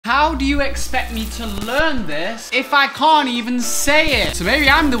How do you expect me to learn this if I can't even say it? So maybe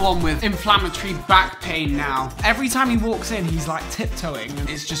I'm the one with inflammatory back pain now. Every time he walks in, he's like tiptoeing.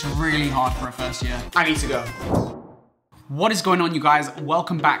 It's just really hard for a first year. I need to go. What is going on, you guys?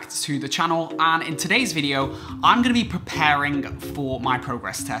 Welcome back to the channel, and in today's video I'm going to be preparing for my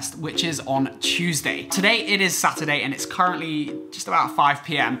progress test, which is on Tuesday. Today it is Saturday and it's currently just about 5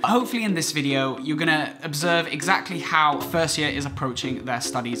 p.m. Hopefully in this video you're going to observe exactly how first year is approaching their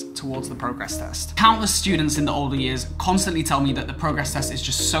studies towards the progress test. Countless students in the older years constantly tell me that the progress test is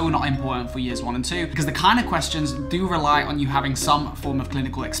just so not important for years 1 and 2 because the kind of questions do rely on you having some form of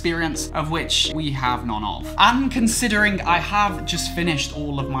clinical experience, of which we have none of. And considering I have just finished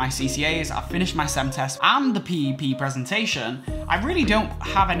all of my CCAs, I've finished my SEM test and the PEP presentation, I really don't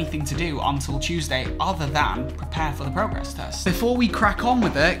have anything to do until Tuesday other than prepare for the progress test. Before we crack on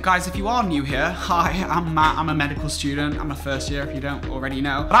with it, guys, if you are new here, hi, I'm Matt, I'm a medical student, I'm a first year if you don't already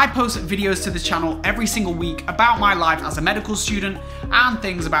know. But I post videos to this channel every single week about my life as a medical student and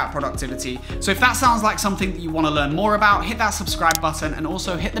things about productivity. So if that sounds like something that you want to learn more about, hit that subscribe button and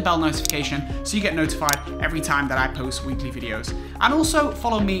also hit the bell notification so you get notified every time that I post weekly videos. And also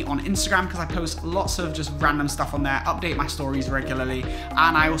follow me on Instagram because I post lots of just random stuff on there, update my stories regularly,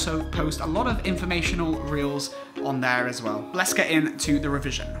 and I also post a lot of informational reels on there as well. Let's get into the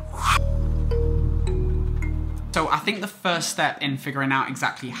revision. So I think the first step in figuring out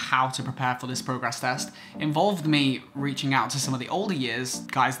exactly how to prepare for this progress test involved me reaching out to some of the older years,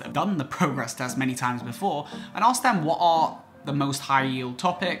 guys that have done the progress test many times before, and ask them what are the most high yield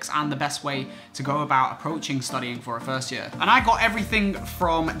topics and the best way to go about approaching studying for a first year. And I got everything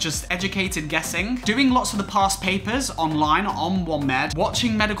from just educated guessing, doing lots of the past papers online on OneMed,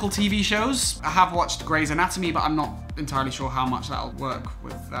 watching medical TV shows. I have watched Grey's Anatomy, but I'm not entirely sure how much that'll work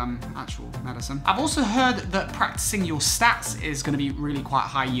with actual medicine. I've also heard that practicing your stats is going to be really quite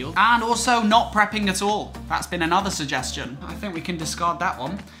high yield, and also not prepping at all. That's been another suggestion. I think we can discard that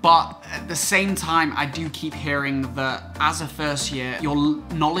one. But at the same time, I do keep hearing that as a first year, your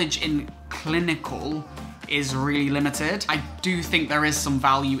knowledge in clinical is really limited. I do think there is some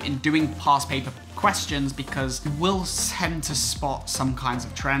value in doing past paper questions because you will tend to spot some kinds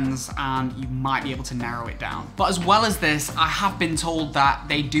of trends and you might be able to narrow it down. But as well as this, I have been told that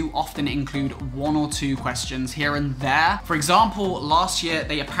they do often include 1 or 2 questions here and there. For example, last year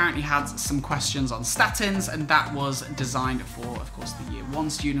they apparently had some questions on statins, and that was designed for, of course, the year 1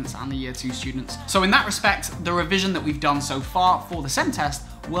 students and the year 2 students. So in that respect, the revision that we've done so far for the SEM test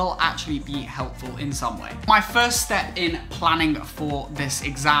will actually be helpful in some way. My first step in planning for this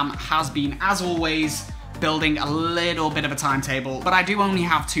exam has been, as always, building a little bit of a timetable, but I do only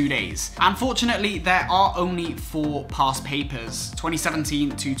have 2 days. Unfortunately, there are only 4 past papers, 2017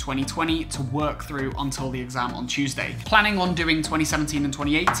 to 2020, to work through until the exam on Tuesday. Planning on doing 2017 and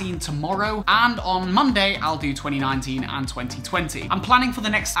 2018 tomorrow, and on Monday, I'll do 2019 and 2020. I'm planning for the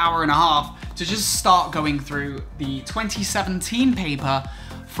next hour and a half to just start going through the 2017 paper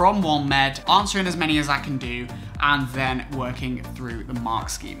from OneMed, answering as many as I can do, and then working through the mark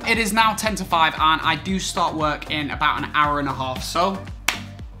scheme. It is now 10 to 5 and I do start work in about an hour and a half, so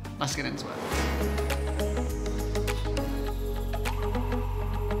let's get into it.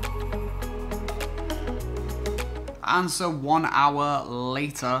 And so 1 hour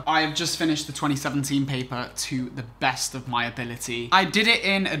later, I have just finished the 2017 paper to the best of my ability. I did it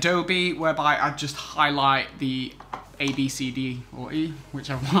in Adobe, whereby I just highlight the A, B, C, D, or E,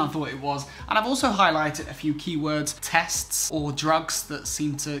 whichever one I thought it was. And I've also highlighted a few keywords, tests, or drugs that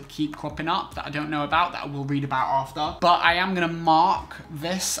seem to keep cropping up that I don't know about, that I will read about after. But I am gonna mark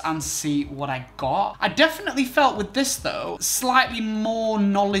this and see what I got. I definitely felt with this though, slightly more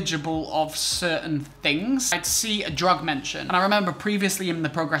knowledgeable of certain things. I'd see a drug mention. And I remember previously in the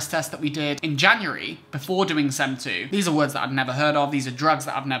progress test that we did in January, before doing SEM 2, these are words that I've never heard of, these are drugs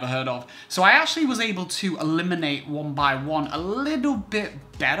that I've never heard of. So I actually was able to eliminate one by one a little bit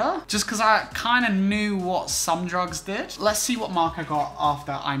better, just because I kind of knew what some drugs did. Let's see what mark I got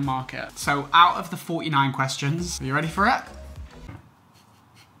after I mark it. So out of the 49 questions, are you ready for it?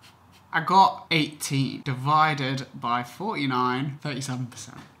 I got 18 divided by 49,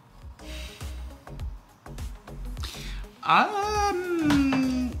 37%. I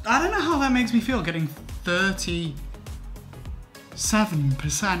don't know how that makes me feel, getting 37%.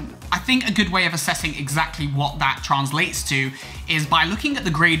 I think a good way of assessing exactly what that translates to is by looking at the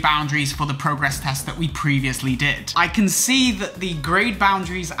grade boundaries for the progress test that we previously did. I can see that the grade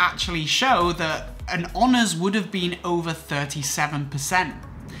boundaries actually show that an honours would have been over 37%.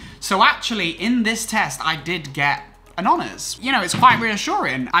 So actually in this test I did get an honours. You know, it's quite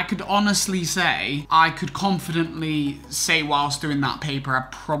reassuring. I could honestly say, I could confidently say whilst doing that paper, I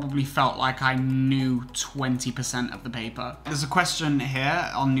probably felt like I knew 20% of the paper. There's a question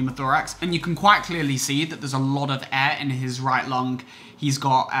here on pneumothorax, and you can quite clearly see that there's a lot of air in his right lung. He's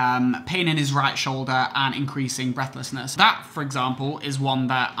got pain in his right shoulder and increasing breathlessness. That, for example, is one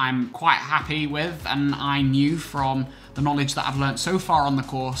that I'm quite happy with, and I knew from the knowledge that I've learned so far on the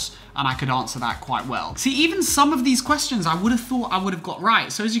course, and I could answer that quite well. See, even some of these questions I would have thought I would have got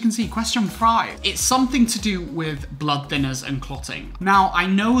right. So as you can see, question 5, it's something to do with blood thinners and clotting. Now, I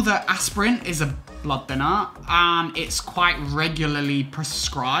know that aspirin is a blood thinner and it's quite regularly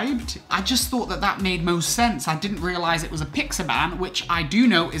prescribed. I just thought that that made most sense. I didn't realize it was apixaban, which I do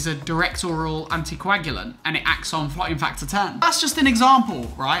know is a direct oral anticoagulant, and it acts on clotting factor 10. That's just an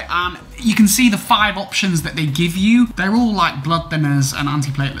example, right? And you can see the 5 options that they give you. They're all like blood thinners and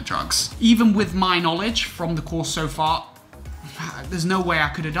antiplatelet drugs. Even with my knowledge from the course so far, there's no way I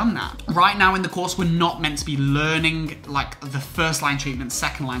could have done that. Right now in the course, we're not meant to be learning like the first line treatment,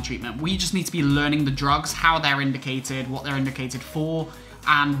 second line treatment. We just need to be learning the drugs, how they're indicated, what they're indicated for,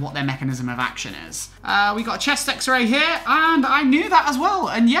 and what their mechanism of action is. We got a chest x-ray here, and I knew that as well.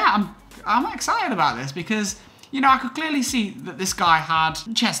 And yeah, I'm excited about this because, you know, I could clearly see that this guy had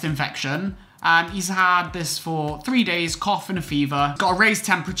chest infection. He's had this for 3 days, cough and a fever. He's got a raised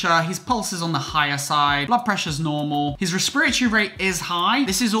temperature, his pulse is on the higher side, blood pressure's normal, his respiratory rate is high.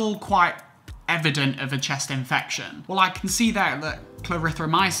 This is all quite evident of a chest infection. Well, I can see there that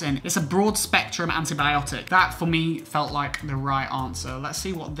clarithromycin is a broad spectrum antibiotic. That for me felt like the right answer. Let's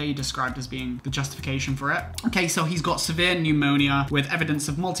see what they described as being the justification for it. Okay, so he's got severe pneumonia with evidence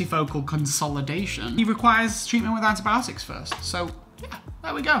of multifocal consolidation. He requires treatment with antibiotics first. So yeah,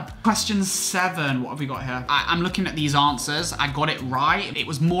 there we go. Question 7, what have we got here? I'm looking at these answers. I got it right. It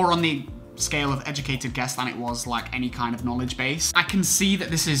was more on the scale of educated guess than it was like any kind of knowledge base. I can see that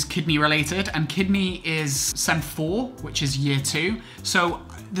this is kidney related, and kidney is SEM 4, which is year 2. So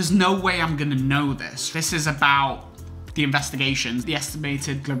there's no way I'm gonna know this. This is about the investigations, the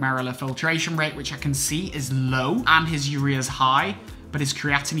estimated glomerular filtration rate, which I can see is low, and his urea's high, but his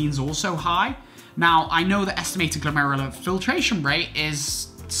creatinine's also high. Now, I know the estimated glomerular filtration rate is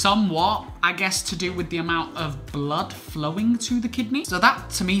somewhat, I guess, to do with the amount of blood flowing to the kidney. So that,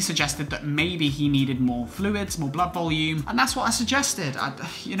 to me, suggested that maybe he needed more fluids, more blood volume, and that's what I suggested.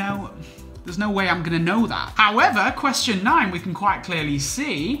 You know, there's no way I'm gonna know that. However, question 9, we can quite clearly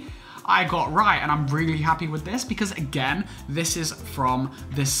see I got right, and I'm really happy with this because, again, this is from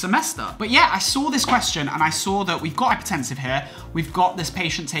this semester. But yeah, I saw this question and I saw that we've got hypertensive here. We've got this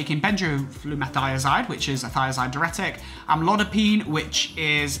patient taking benzoyl, which is a thiazide diuretic, amlodipine, which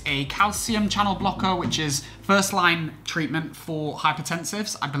is a calcium channel blocker, which is first-line treatment for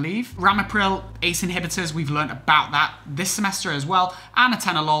hypertensives, I believe. Ramipril, ACE inhibitors, we've learned about that this semester as well, and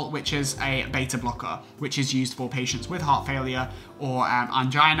atenolol, which is a beta blocker, which is used for patients with heart failure or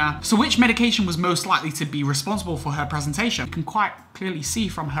angina. So which medication was most likely to be responsible for her presentation? You can quite clearly see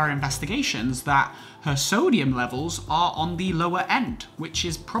from her investigations that her sodium levels are on the lower end, which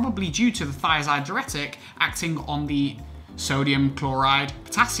is probably due to the thiazide diuretic acting on the sodium chloride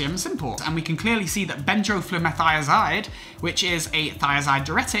potassium symport. And we can clearly see that benzoyl, which is a thiazide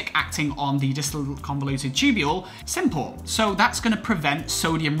diuretic acting on the distal convoluted tubule symport. So that's going to prevent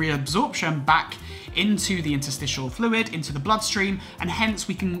sodium reabsorption back into the interstitial fluid, into the bloodstream, and hence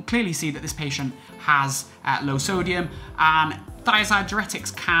we can clearly see that this patient has low sodium, and thiazide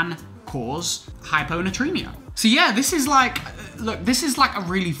diuretics can cause hyponatremia. So yeah, this is like, look, this is like a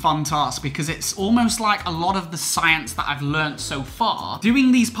really fun task because it's almost like a lot of the science that I've learned so far.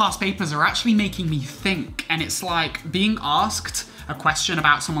 Doing these past papers are actually making me think, and it's like being asked a question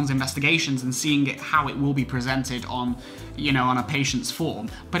about someone's investigations and seeing it, how it will be presented on, you know, on a patient's form.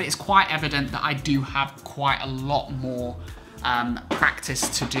 But it's quite evident that I do have quite a lot more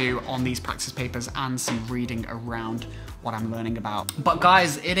practice to do on these practice papers and some reading around what I'm learning about. But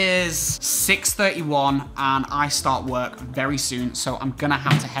guys, it is 6:31 and I start work very soon, so I'm gonna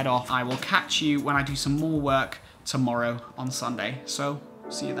have to head off. I will catch you when I do some more work tomorrow on Sunday. So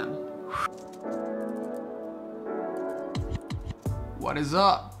see you then. What is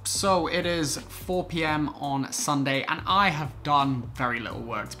up? So it is 4 p.m. on Sunday and I have done very little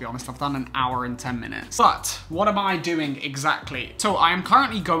work, to be honest. I've done an hour and 10 minutes. But what am I doing exactly? So I am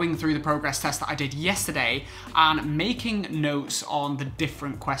currently going through the progress test that I did yesterday and making notes on the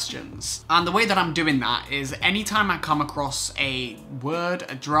different questions. And the way that I'm doing that is anytime I come across a word,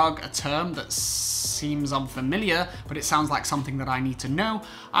 a drug, a term that seems unfamiliar, but it sounds like something that I need to know,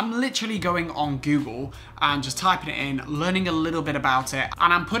 I'm literally going on Google and just typing it in, learning a little bit about it,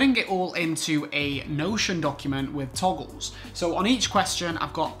 and I'm putting it all into a Notion document with toggles. So on each question,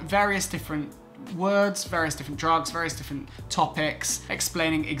 I've got various different words, various different drugs, various different topics,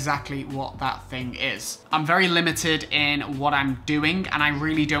 explaining exactly what that thing is. I'm very limited in what I'm doing, and I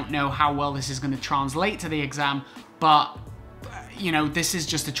really don't know how well this is going to translate to the exam, but you know, this is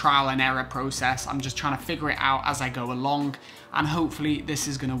just a trial and error process. I'm just trying to figure it out as I go along, and hopefully this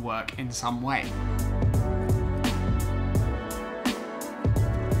is going to work in some way.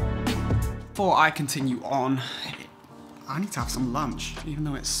 Before I continue on, I need to have some lunch, even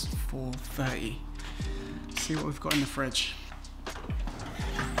though it's 4:30. See what we've got in the fridge.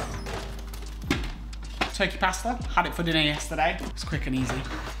 Turkey pasta, had it for dinner yesterday. It's quick and easy.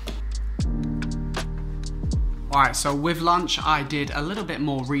 All right, so with lunch, I did a little bit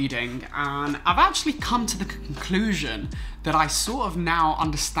more reading, and I've actually come to the conclusion that I sort of now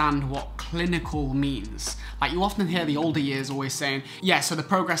understand what clinical means. Like, you often hear the older years always saying, yeah, so the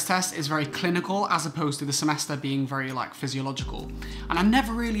progress test is very clinical as opposed to the semester being very like physiological. And I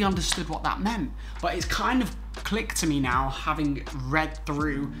never really understood what that meant, but it's kind of clicked to me now, having read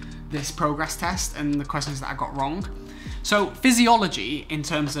through this progress test and the questions that I got wrong. So physiology, in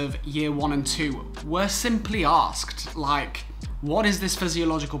terms of year 1 and 2, were simply asked, like, what is this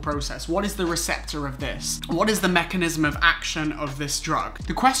physiological process? What is the receptor of this? What is the mechanism of action of this drug?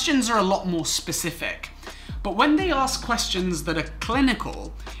 The questions are a lot more specific. But when they ask questions that are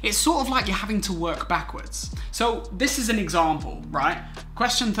clinical, it's sort of like you're having to work backwards. So this is an example, right?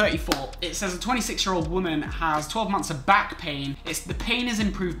 Question 34, it says a 26-year-old woman has 12 months of back pain. The pain is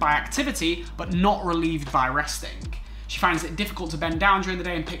improved by activity, but not relieved by resting. She finds it difficult to bend down during the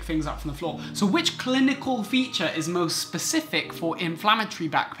day and pick things up from the floor. So which clinical feature is most specific for inflammatory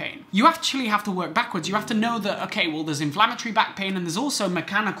back pain? You actually have to work backwards. You have to know that, okay, well, there's inflammatory back pain and there's also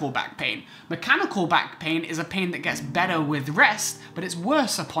mechanical back pain. Mechanical back pain is a pain that gets better with rest, but it's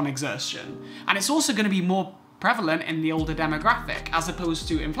worse upon exertion. And it's also going to be more prevalent in the older demographic, as opposed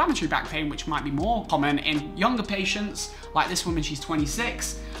to inflammatory back pain, which might be more common in younger patients, like this woman, she's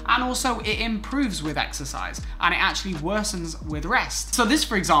 26, and also it improves with exercise, and it actually worsens with rest. So this,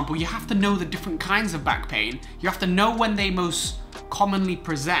 for example, you have to know the different kinds of back pain, you have to know when they most commonly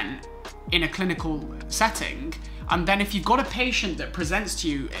present in a clinical setting, and then if you've got a patient that presents to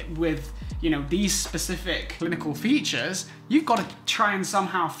you with, you know, these specific clinical features, you've got to try and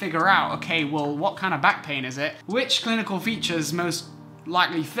somehow figure out, okay, well, what kind of back pain is it? Which clinical features most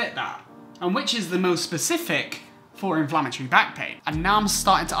likely fit that? And which is the most specific for inflammatory back pain? And now I'm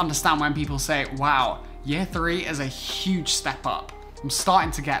starting to understand when people say, wow, year 3 is a huge step up. I'm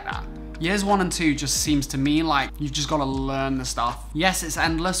starting to get that. Years 1 and 2 just seems to me like you've just got to learn the stuff. Yes, it's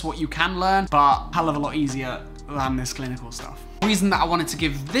endless what you can learn, but hell of a lot easier than this clinical stuff. The reason that I wanted to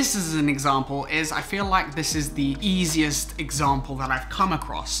give this as an example is I feel like this is the easiest example that I've come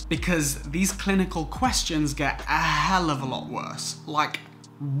across, because these clinical questions get a hell of a lot worse, like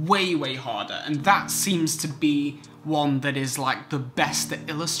way, way harder. And that seems to be one that is like the best at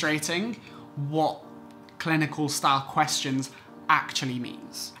illustrating what clinical style questions actually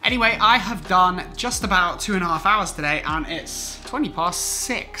means. Anyway, I have done just about 2.5 hours today, and it's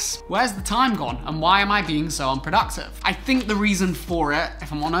 6:20. Where's the time gone, and why am I being so unproductive? I think the reason for it,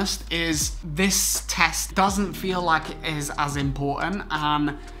 if I'm honest, is this test doesn't feel like it is as important,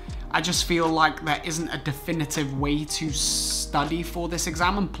 and I just feel like there isn't a definitive way to study for this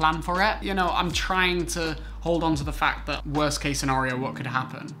exam and plan for it. You know, I'm trying to hold on to the fact that worst case scenario, what could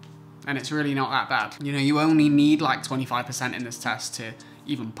happen? And it's really not that bad. You know, you only need like 25% in this test to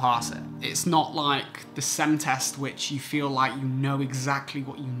even pass it. It's not like the SEM test, which you feel like you know exactly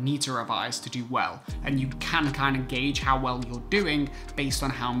what you need to revise to do well. And you can kind of gauge how well you're doing based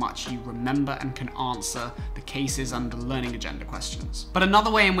on how much you remember and can answer the cases and the learning agenda questions. But another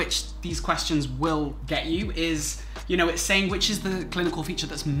way in which these questions will get you is, you know, it's saying which is the clinical feature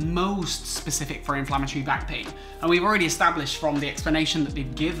that's most specific for inflammatory back pain. And we've already established from the explanation that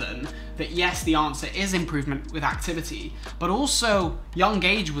they've given that yes, the answer is improvement with activity, but also young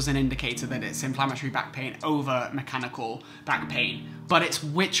age was an indicator that it's inflammatory back pain over mechanical back pain, but it's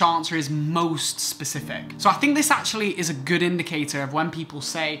which answer is most specific. So I think this actually is a good indicator of when people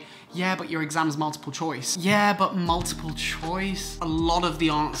say, yeah, but your exam's multiple choice. Yeah, but multiple choice? A lot of the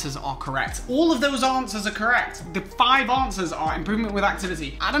answers are correct. All of those answers are correct. The 5 answers are improvement with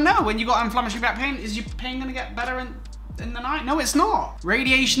activity. I don't know, when you got inflammatory back pain, is your pain gonna get better in the night? No, it's not.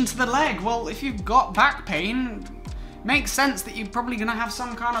 Radiation to the leg. Well, if you've got back pain, makes sense that you're probably gonna have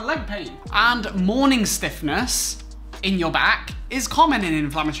some kind of leg pain. And morning stiffness in your back is common in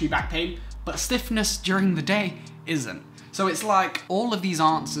inflammatory back pain, but stiffness during the day isn't. So it's like all of these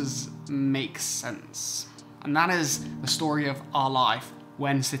answers make sense. And that is the story of our life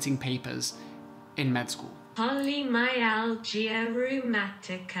when sitting papers in med school? Polymyalgia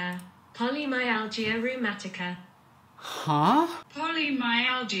rheumatica. Polymyalgia rheumatica. Huh?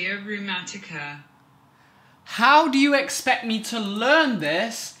 Polymyalgia rheumatica. How do you expect me to learn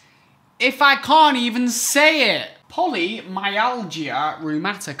this if I can't even say it? Polymyalgia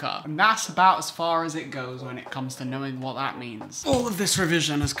rheumatica. And that's about as far as it goes when it comes to knowing what that means. All of this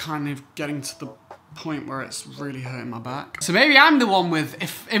revision is kind of getting to the point where it's really hurting my back. So maybe I'm the one with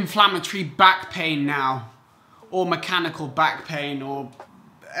inflammatory back pain now, or mechanical back pain, or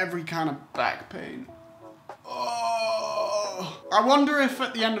every kind of back pain. Oh. I wonder if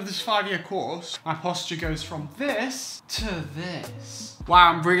at the end of this 5-year course, my posture goes from this to this.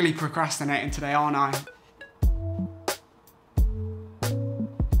 Wow, I'm really procrastinating today, aren't I?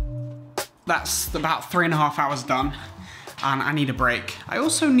 That's about 3.5 hours done, and I need a break. I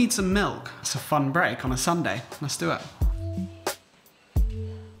also need some milk. It's a fun break on a Sunday. Let's do it.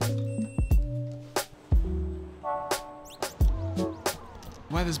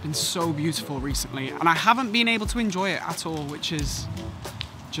 Weather's been so beautiful recently, and I haven't been able to enjoy it at all, which is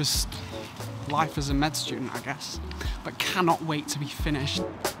just life as a med student, I guess. But cannot wait to be finished.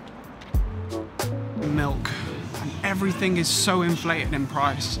 Milk, and everything is so inflated in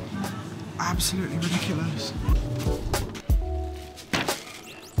price. Absolutely ridiculous.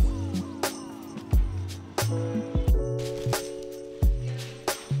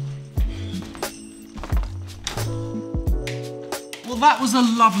 Well, that was a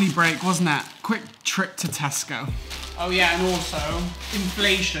lovely break, wasn't it? Quick trip to Tesco. Oh yeah, and also,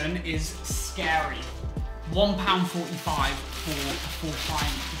 inflation is scary. £1.45 for a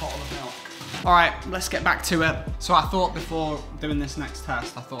full-pint bottle of milk. All right, let's get back to it. So I thought before doing this next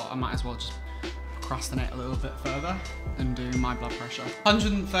test, I thought I might as well just procrastinate a little bit further and do my blood pressure.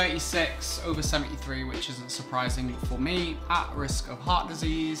 136/73, which isn't surprising for me, at risk of heart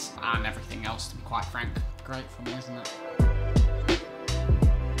disease and everything else, to be quite frank. Great for me, isn't it?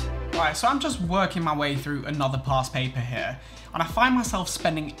 Right, so I'm just working my way through another past paper here, and I find myself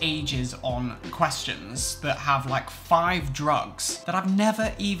spending ages on questions that have like 5 drugs that I've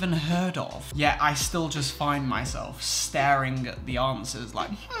never even heard of. Yet I still just find myself staring at the answers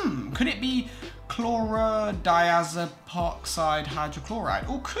like, could it be chlorodiazepoxide hydrochloride?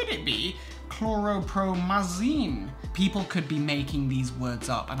 Or could it be chloropromazine? People could be making these words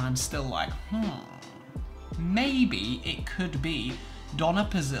up, and I'm still like, maybe it could be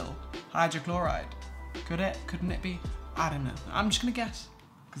donepezil hydrochloride. Could it? Couldn't it be? I don't know. I'm just gonna guess,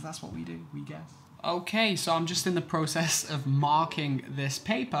 because that's what we do, we guess. Okay, so I'm just in the process of marking this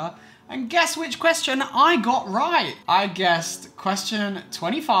paper, and guess which question I got right? I guessed question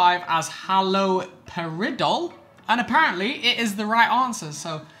 25 as haloperidol, and apparently it is the right answer,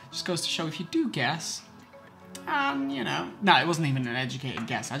 so just goes to show if you do guess, and you know, no, it wasn't even an educated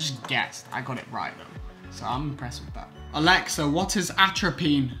guess, I just guessed. I got it right though, so I'm impressed with that. Alexa, what is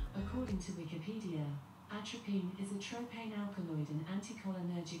atropine? According to Wikipedia, atropine is a tropane alkaloid and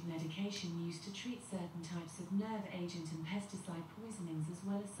anticholinergic medication used to treat certain types of nerve agent and pesticide poisonings, as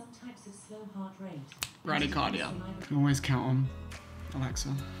well as some types of slow heart rate. Bradycardia. Can always count on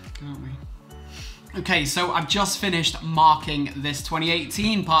Alexa, can't we? Okay, so I've just finished marking this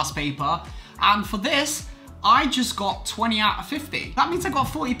 2018 past paper, and for this, I just got 20 out of 50. That means I got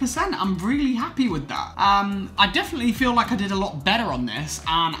 40%. I'm really happy with that. I definitely feel like I did a lot better on this,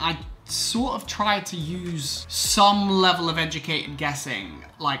 and I sort of tried to use some level of educated guessing.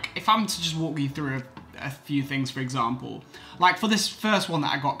 Like, if I'm to just walk you through a few things, for example, like for this first one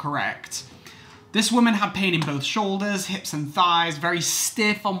that I got correct, this woman had pain in both shoulders, hips and thighs, very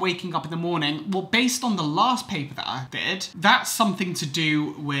stiff on waking up in the morning. Well, based on the last paper that I did, that's something to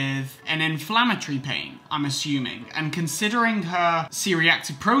do with an inflammatory pain, I'm assuming. And considering her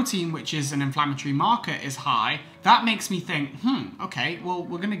C-reactive protein, which is an inflammatory marker, is high, that makes me think, okay, well,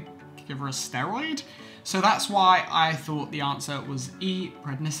 we're gonna give her a steroid? So that's why I thought the answer was E,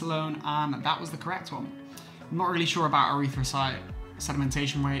 prednisolone, and that was the correct one. I'm not really sure about erythrocyte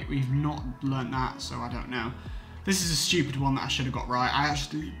sedimentation rate. We've not learnt that, so I don't know. This is a stupid one that I should have got right. I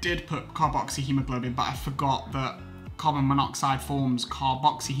actually did put carboxyhemoglobin, but I forgot that carbon monoxide forms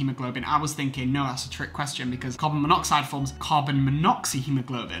carboxyhemoglobin. I was thinking, no, that's a trick question because carbon monoxide forms carbon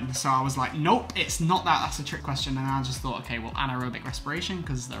monoxyhemoglobin. So I was like, nope, it's not that, that's a trick question. And I just thought, okay, well, anaerobic respiration,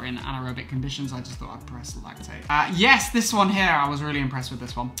 because they're in anaerobic conditions, I just thought I'd press lactate. Yes, this one here, I was really impressed with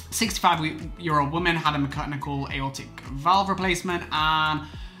this one. 65-year-old woman had a mechanical aortic valve replacement and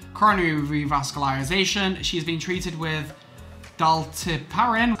coronary revascularization. She's been treated with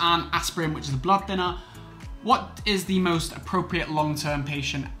dalteparin and aspirin, which is a blood thinner. What is the most appropriate long-term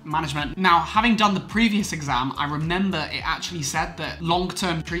patient management? Now, having done the previous exam, I remember it actually said that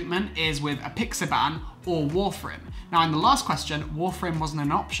long-term treatment is with apixaban or warfarin. Now, in the last question, warfarin wasn't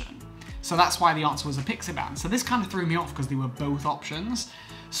an option. So that's why the answer was apixaban. So this kind of threw me off because they were both options.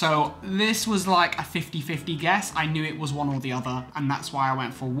 So this was like a 50-50 guess. I knew it was one or the other, and that's why I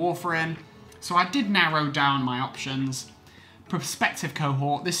went for warfarin. So I did narrow down my options. Prospective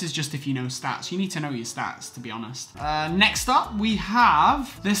cohort, this is just if you know stats. You need to know your stats, to be honest. Next up, we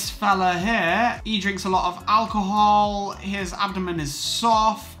have this fella here. He drinks a lot of alcohol, his abdomen is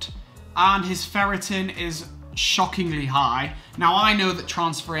soft, and his ferritin is shockingly high. Now, I know that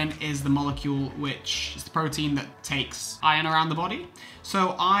transferrin is the molecule which is the protein that takes iron around the body.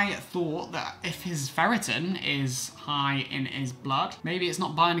 So I thought that if his ferritin is high in his blood, maybe it's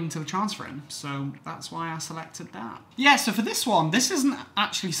not binding to the transferrin. So that's why I selected that. Yeah, so for this one, this isn't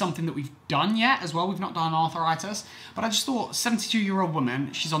actually something that we've done yet as well. We've not done arthritis, but I just thought 72-year-old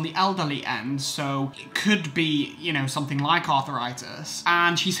woman, she's on the elderly end, so it could be, you know, something like arthritis.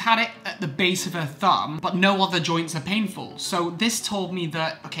 And she's had it at the base of her thumb, but no other joints are painful. So this told me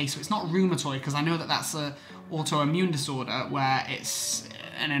that, okay, so it's not rheumatoid, because I know that that's a autoimmune disorder where it's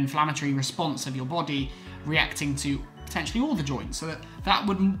an inflammatory response of your body reacting to potentially all the joints. So that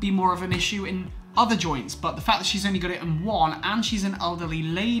wouldn't be more of an issue in other joints. But the fact that she's only got it in one and she's an elderly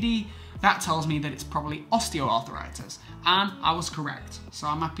lady, that tells me that it's probably osteoarthritis. And I was correct. So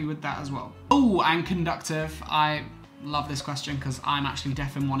I'm happy with that as well. Oh, and conductive. I love this question because I'm actually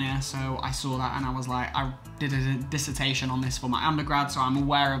deaf in one ear, so I saw that and I was like, I did a dissertation on this for my undergrad, so I'm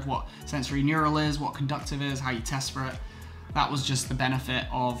aware of what sensory neural is, what conductive is, how you test for it. That was just the benefit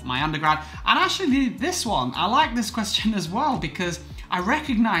of my undergrad. And actually this one, I like this question as well because I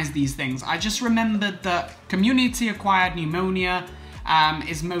recognize these things. I just remembered that community-acquired pneumonia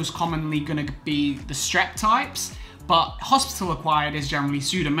is most commonly going to be the strep types, but hospital-acquired is generally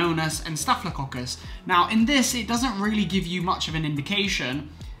Pseudomonas and Staphylococcus. Now, in this, it doesn't really give you much of an indication.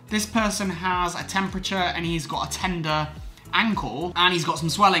 This person has a temperature and he's got a tender ankle and he's got some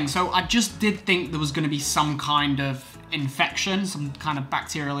swelling. So I just did think there was going to be some kind of infection, some kind of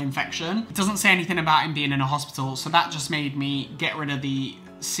bacterial infection. It doesn't say anything about him being in a hospital, so that just made me get rid of the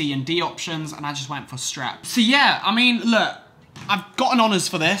C and D options and I just went for strep. So yeah, I mean, look, I've gotten honours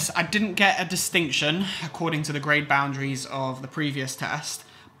for this. I didn't get a distinction according to the grade boundaries of the previous test.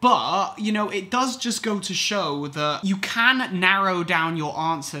 But, you know, it does just go to show that you can narrow down your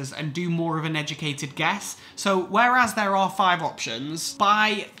answers and do more of an educated guess. So whereas there are 5 options,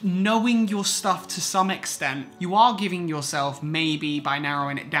 by knowing your stuff to some extent, you are giving yourself, maybe by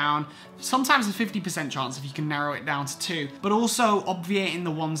narrowing it down, sometimes a 50% chance if you can narrow it down to 2, but also obviating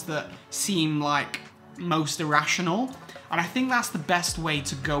the ones that seem like most irrational. And I think that's the best way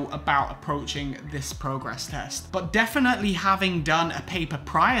to go about approaching this progress test. But definitely having done a paper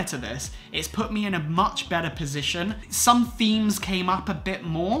prior to this, it's put me in a much better position. Some themes came up a bit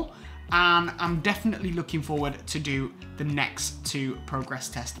more, and I'm definitely looking forward to do the next 2 progress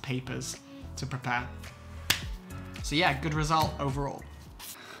test papers to prepare. So yeah, good result overall.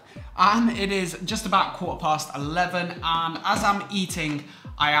 And it is just about 11:15, and as I'm eating,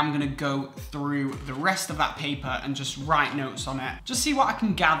 I am gonna go through the rest of that paper and just write notes on it. Just see what I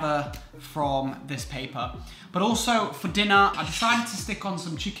can gather from this paper. But also for dinner, I decided to stick on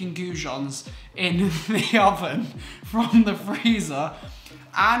some chicken goujons in the oven from the freezer.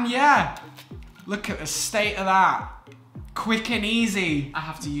 And yeah, look at the state of that. Quick and easy. I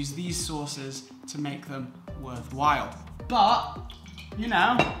have to use these sauces to make them worthwhile. But, you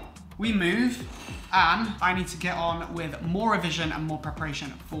know, we move. And I need to get on with more revision and more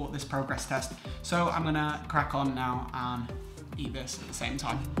preparation for this progress test. So I'm gonna crack on now and eat this at the same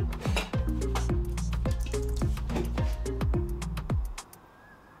time.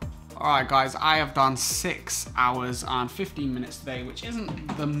 All right, guys, I have done 6 hours and 15 minutes today, which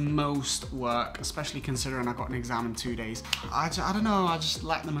isn't the most work, especially considering I got an exam in 2 days. I don't know, I just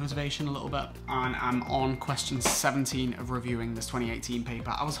lack the motivation a little bit. And I'm on question 17 of reviewing this 2018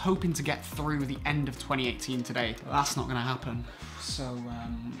 paper. I was hoping to get through the end of 2018 today, but that's not gonna happen. So,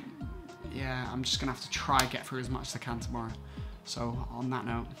 yeah, I'm just gonna have to try and get through as much as I can tomorrow. So, on that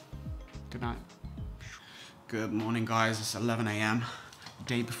note, good night. Good morning, guys, it's 11 AM.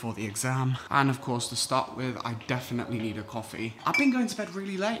 Day before the exam. And of course, to start with, I definitely need a coffee. I've been going to bed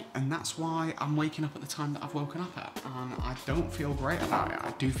really late, and that's why I'm waking up at the time that I've woken up at. And I don't feel great about it. I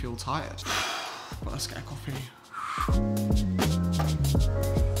do feel tired. But let's get a coffee.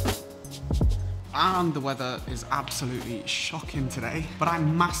 And the weather is absolutely shocking today, but I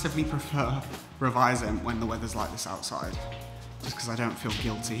massively prefer revising when the weather's like this outside, just because I don't feel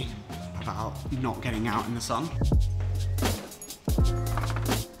guilty about not getting out in the sun.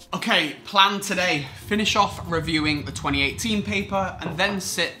 Okay, plan today. Finish off reviewing the 2018 paper and then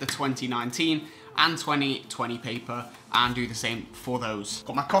sit the 2019 and 2020 paper and do the same for those.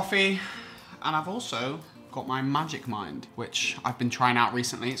 Got my coffee and I've also got my Magic Mind, which I've been trying out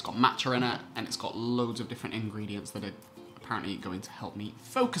recently. It's got matcha in it and it's got loads of different ingredients that are apparently going to help me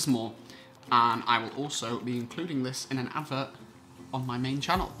focus more. And I will also be including this in an advert on my main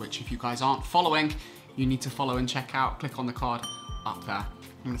channel, which if you guys aren't following, you need to follow and check out. Click on the card up there.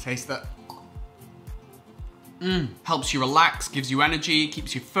 I'm gonna taste it. Helps you relax, gives you energy,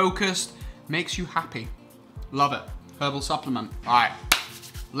 keeps you focused, makes you happy. Love it. Herbal supplement. All right,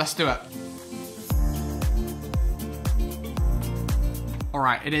 let's do it. All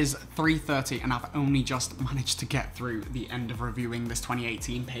right, it is 3:30 and I've only just managed to get through the end of reviewing this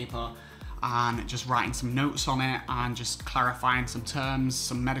 2018 paper and just writing some notes on it and just clarifying some terms,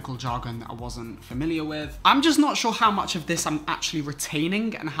 some medical jargon that I wasn't familiar with. I'm just not sure how much of this I'm actually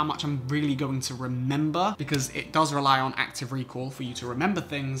retaining and how much I'm really going to remember, because it does rely on active recall for you to remember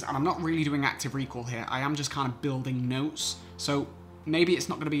things, and I'm not really doing active recall here. I am just kind of building notes. So maybe it's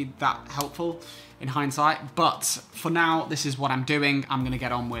not gonna be that helpful in hindsight, but for now, this is what I'm doing. I'm gonna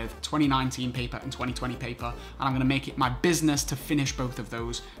get on with 2019 paper and 2020 paper, and I'm gonna make it my business to finish both of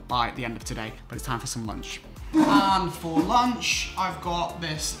those by the end of today, but it's time for some lunch. And for lunch, I've got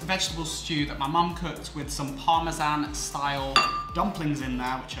this vegetable stew that my mum cooked with some Parmesan style dumplings in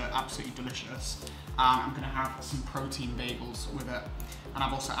there, which are absolutely delicious. I'm gonna have some protein bagels with it, and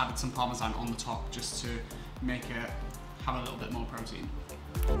I've also added some Parmesan on the top just to make it have a little bit more protein.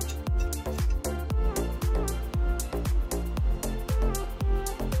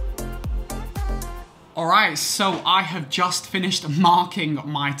 All right, so I have just finished marking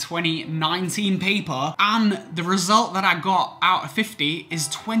my 2019 paper, and the result that I got out of 50 is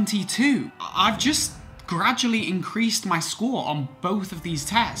 22. I've just gradually increased my score on both of these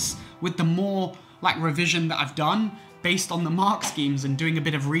tests with the more revision that I've done based on the mark schemes and doing a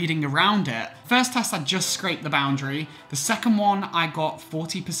bit of reading around it. First test, I just scraped the boundary. The second one, I got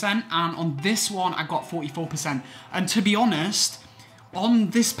 40%, and on this one, I got 44%. And to be honest, on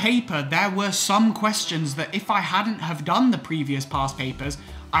this paper, there were some questions that if I hadn't have done the previous past papers,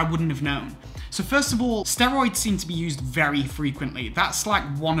 I wouldn't have known. So first of all, steroids seem to be used very frequently. That's like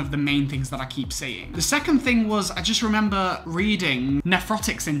one of the main things that I keep seeing. The second thing was, I just remember reading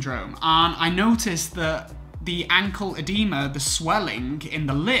nephrotic syndrome, and I noticed that the ankle edema, the swelling in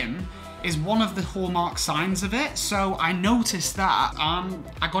the limb, is one of the hallmark signs of it. So I noticed that and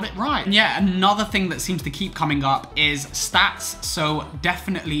I got it right. And yeah, another thing that seems to keep coming up is stats. So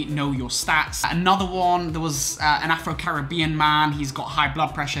definitely know your stats. Another one, there was an Afro-Caribbean man. He's got high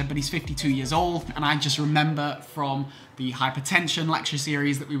blood pressure, but he's 52 years old. And I just remember from the hypertension lecture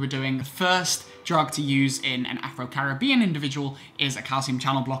series that we were doing, the first drug to use in an Afro-Caribbean individual is a calcium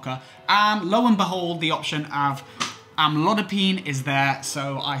channel blocker. And lo and behold, the option of amlodipine is there,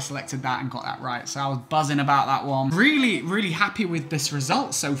 so I selected that and got that right. So I was buzzing about that one. Really, really happy with this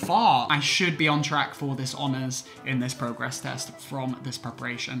result so far. I should be on track for this honors in this progress test from this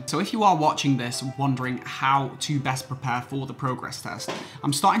preparation. So if you are watching this wondering how to best prepare for the progress test,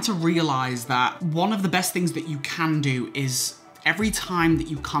 I'm starting to realize that one of the best things that you can do is every time that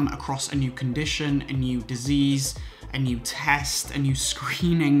you come across a new condition, a new disease, a new test, a new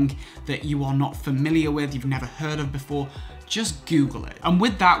screening that you are not familiar with, you've never heard of before, just Google it. And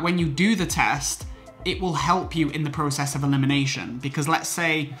with that, when you do the test, it will help you in the process of elimination. Because let's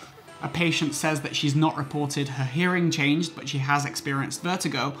say a patient says that she's not reported her hearing changed, but she has experienced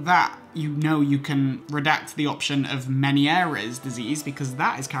vertigo, that you can redact the option of Meniere's disease, because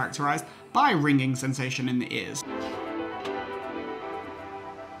that is characterized by ringing sensation in the ears.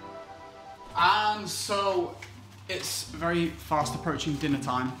 And so it's very fast approaching dinner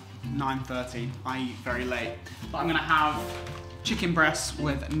time, 9:30. I eat very late. But I'm gonna have chicken breasts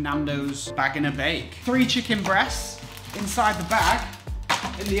with Nando's bag in a bake. 3 chicken breasts inside the bag,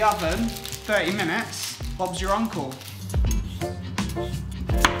 in the oven, 30 minutes. Bob's your uncle.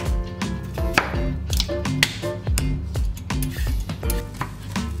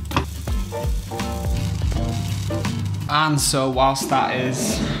 And so whilst that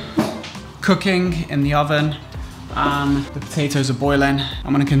is cooking in the oven and the potatoes are boiling,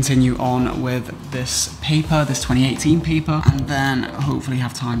 I'm gonna continue on with this paper, this 2018 paper, and then hopefully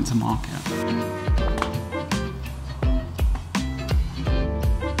have time to mark it.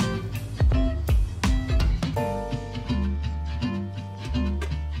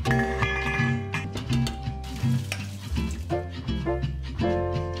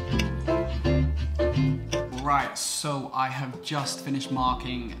 Right, So I have just finished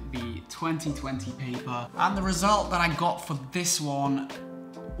marking the 2020 paper, and the result that I got for this one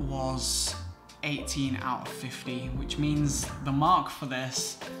was 18 out of 50, which means the mark for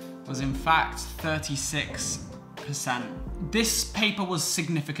this was in fact 36%. This paper was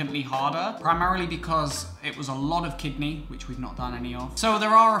significantly harder, primarily because it was a lot of kidney, which we've not done any of. So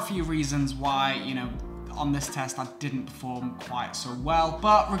there are a few reasons why, you know, on this test I didn't perform quite so well.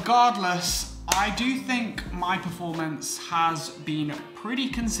 But regardless, I do think my performance has been pretty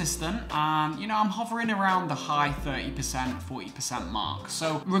consistent, and you know, I'm hovering around the high 30%, 40% mark.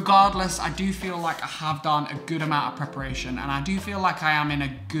 So regardless, I do feel like I have done a good amount of preparation, and I do feel like I am in a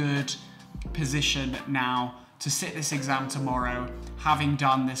good position now to sit this exam tomorrow, having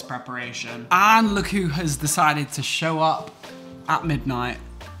done this preparation. And look who has decided to show up at midnight.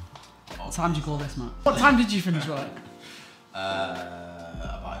 What time did you call this, Matt? What time did you finish work?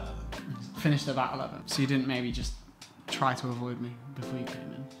 About 11. Finished about 11. So you didn't maybe just try to avoid me before you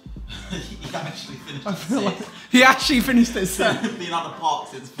came in? He actually finished I at feel 6. like he actually finished at 6. Been at the park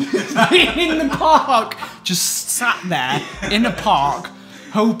since. In the park, just sat there in the park,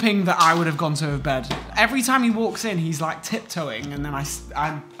 hoping that I would have gone to bed. Every time he walks in, he's like tiptoeing, and then I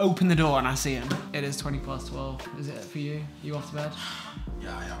open the door and I see him. It is 20 past 12. Is it for you? You off to bed?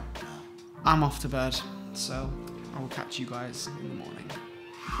 Yeah, I am. Yeah. I'm off to bed, so I will catch you guys in the morning.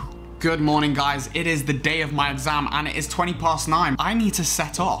 Good morning, guys. It is the day of my exam, and it is 20 past 9. I need to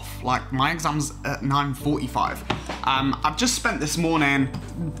set off. Like, my exam's at 9:45. I've just spent this morning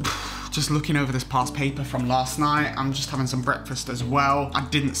just looking over this past paper from last night. I'm just having some breakfast as well. I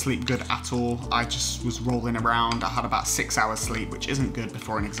didn't sleep good at all. I just was rolling around. I had about 6 hours sleep, which isn't good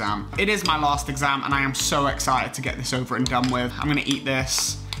before an exam. It is my last exam, and I am so excited to get this over and done with. I'm gonna eat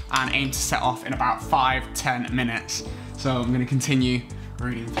this and aim to set off in about 5-10 minutes. So I'm gonna continue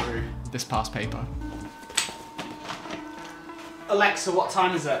reading through this past paper. Alexa, what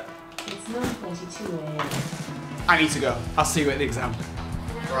time is it? It's 9:22 a.m. I need to go. I'll see you at the exam.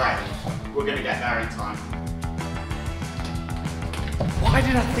 Right, we're gonna get there in time. Why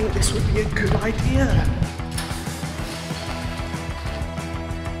did I think this would be a good idea?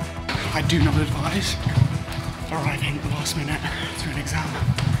 I do not advise arriving at the last minute to an exam,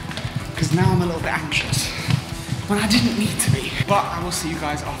 because now I'm a little bit anxious when I didn't need to be. But I will see you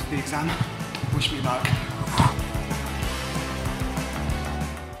guys after the exam. Wish me luck.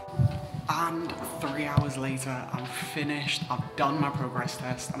 And 3 hours later, I'm finished, I've done my progress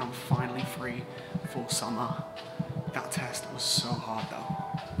test, and I'm finally free for summer. That test was so hard though.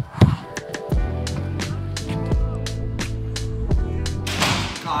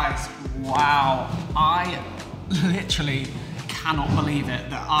 Guys, wow, I literally cannot believe it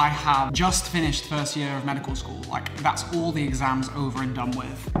that I have just finished first year of medical school. Like, that's all the exams over and done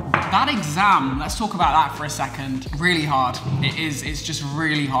with. That exam, let's talk about that for a second. Really hard. It's just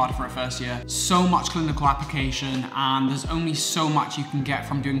really hard for a first year. So much clinical application, and there's only so much you can get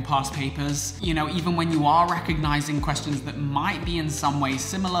from doing past papers. You know, even when you are recognizing questions that might be in some way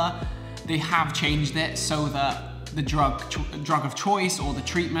similar, they have changed it so that the drug of choice, or the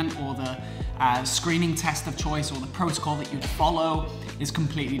treatment, or the screening test of choice, or the protocol that you'd follow is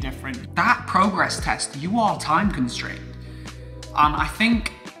completely different. That progress test, you are time constrained. I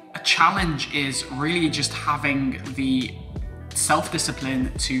think a challenge is really just having the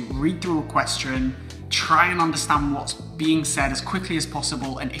self-discipline to read through a question, try and understand what's being said as quickly as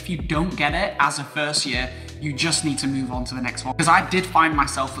possible, and if you don't get it as a first year, you just need to move on to the next one. Because I did find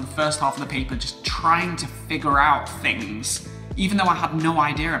myself for the first half of the paper just trying to figure out things, even though I had no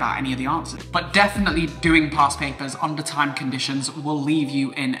idea about any of the answers. But definitely doing past papers under time conditions will leave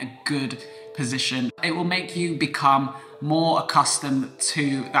you in a good position. It will make you become more accustomed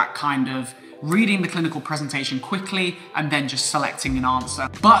to that kind of reading the clinical presentation quickly and then just selecting an answer.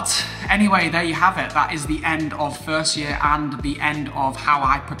 But anyway, there you have it. That is the end of first year and the end of how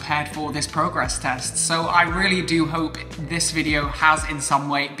I prepared for this progress test. So I really do hope this video has in some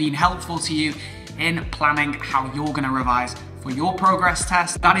way been helpful to you in planning how you're gonna revise for your progress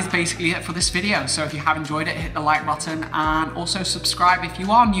test. That is basically it for this video. So if you have enjoyed it, hit the like button, and also subscribe if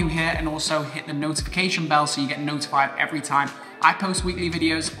you are new here, and also hit the notification bell so you get notified every time I post weekly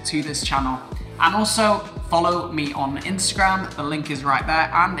videos to this channel. And also follow me on Instagram. The link is right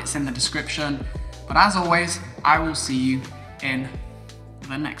there and it's in the description. But as always, I will see you in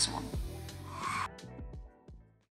the next one.